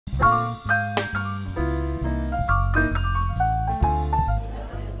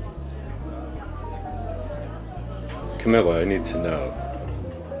Camilla, I need to know.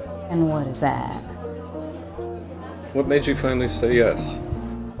 And what is that? What made you finally say yes?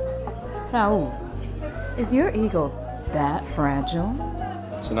 Raul, is your ego that fragile?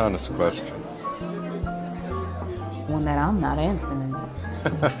 It's an honest question. One that I'm not answering.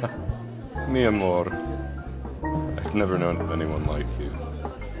 Mi amor. I've never known anyone like you.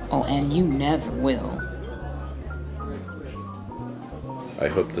 Oh, and you never will. I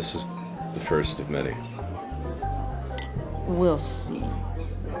hope this is the first of many. We'll see.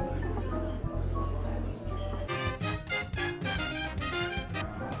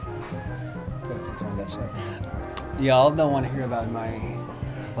 Y'all don't want to hear about my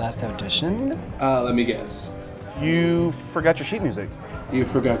last audition? Let me guess. You forgot your sheet music. You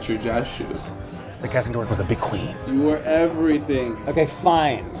forgot your jazz shoes. The casting director was a big queen. You were everything. Okay,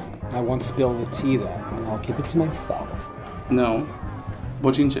 fine. I won't spill the tea then, and I'll keep it to myself. No.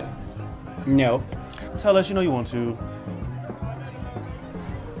 Bochinche. Nope. Tell us you know you want to.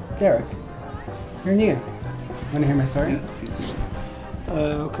 Derek, you're new. Want to hear my story? Yes, he's good.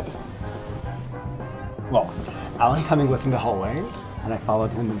 Okay. Well, Alan coming with in the hallway, and I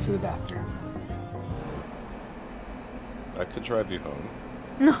followed him into the bathroom. I could drive you home.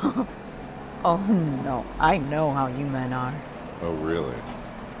 No. Oh, no. I know how you men are. Oh, really?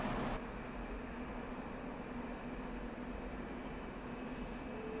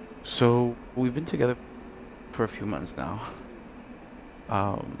 So, we've been together for a few months now.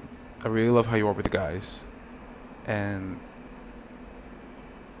 I really love how you are with the guys. And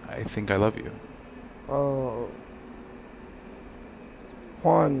I think I love you.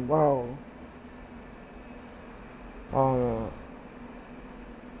 Juan, wow.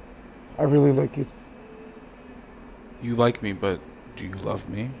 I really like you. You like me, but do you love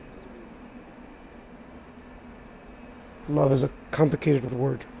me? Love is a complicated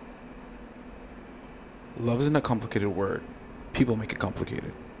word. Love isn't a complicated word. People make it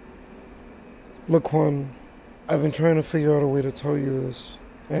complicated. Look, Juan, I've been trying to figure out a way to tell you this,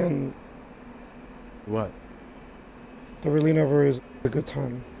 and What? there really never is a good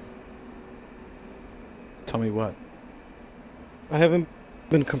time. Tell me what? I haven't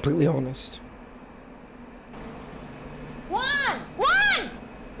been completely honest. Juan! Juan!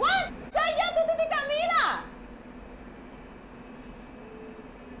 Juan! Soy yo, tu titi Camila!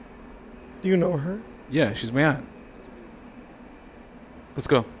 Do you know her? Yeah, she's my aunt. Let's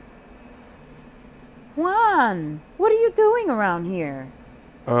go. Juan! What are you doing around here?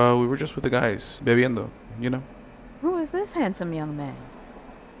 We were just with the guys, bebiendo, you know? Who is this handsome young man?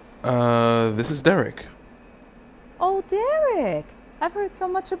 This is Derek. Oh, Derek! I've heard so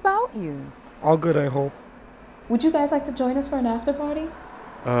much about you. All good, I hope. Would you guys like to join us for an after party?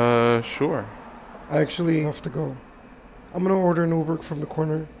 Sure. I actually have to go. I'm gonna order an Uber from the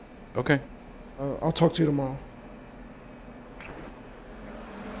corner. Okay. I'll talk to you tomorrow.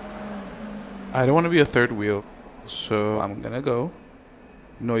 I don't want to be a third wheel, so I'm gonna go.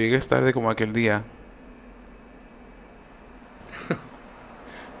 No llegues tarde como aquel día.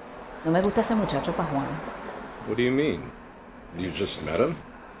 No me gusta ese muchacho pa' Juan. What do you mean? You just met him?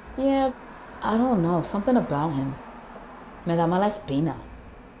 Yeah, I don't know. Something about him. Me da mala espina.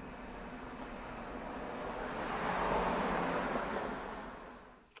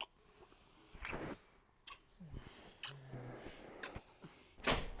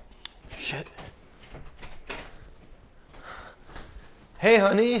 Shit. Hey,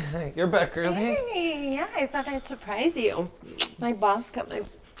 honey. You're back early. Hey, yeah, I thought I'd surprise you. My boss got my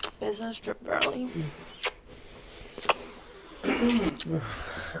business trip early.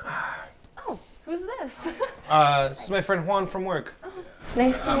 Oh, who's this? This is my friend Juan from work. Oh,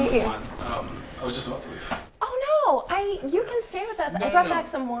 nice to meet you. I was just about to leave. Oh no, you can stay with us. I brought back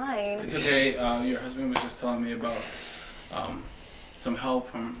some wine. It's okay. Your husband was just telling me about some help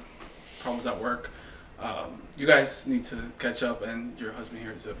from problems at work. You guys need to catch up, and your husband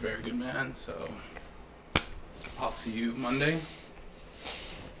here is a very good man, so I'll see you Monday.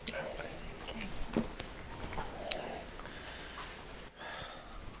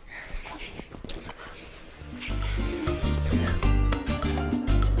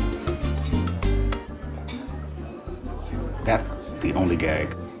 That's the only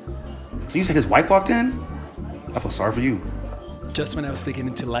gag. So you said his wife walked in? I feel sorry for you. Just when I was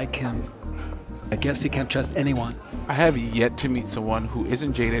beginning to like him. I guess you can't trust anyone. I have yet to meet someone who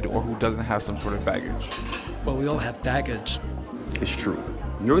isn't jaded or who doesn't have some sort of baggage. But we all have baggage. It's true.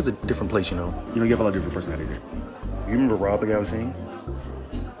 New York is a different place, you know. You have a lot of different personalities here. You remember Rob, the guy I was saying?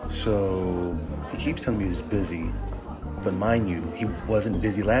 So he keeps telling me he's busy. But mind you, he wasn't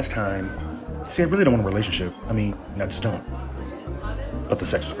busy last time. See, I really don't want a relationship. I mean, I just don't. But the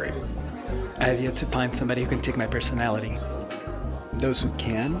sex was great. I have yet to find somebody who can take my personality. Those who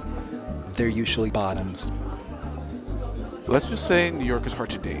can, they're usually bottoms. Let's just say New York is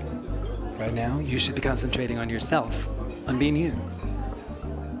hard to date. Right now, you should be concentrating on yourself, on being you.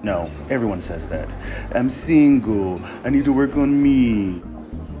 No, everyone says that. I'm single. I need to work on me.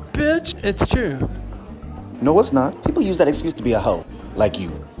 Bitch, it's true. No, it's not. People use that excuse to be a hoe, like you.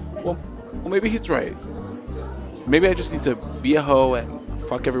 Well, maybe he's right. Maybe I just need to be a hoe and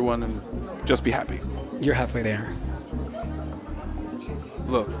fuck everyone and just be happy. You're halfway there.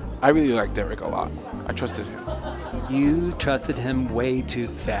 Look, I really like Derek a lot. I trusted him. You trusted him way too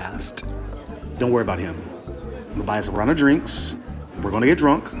fast. Don't worry about him. I'm gonna buy us a round of drinks. We're gonna get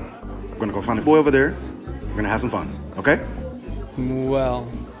drunk. We're gonna go find a boy over there. We're gonna have some fun, okay?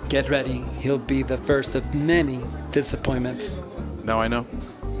 Well, get ready. He'll be the first of many disappointments. Now I know.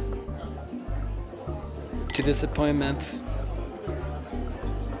 To disappointments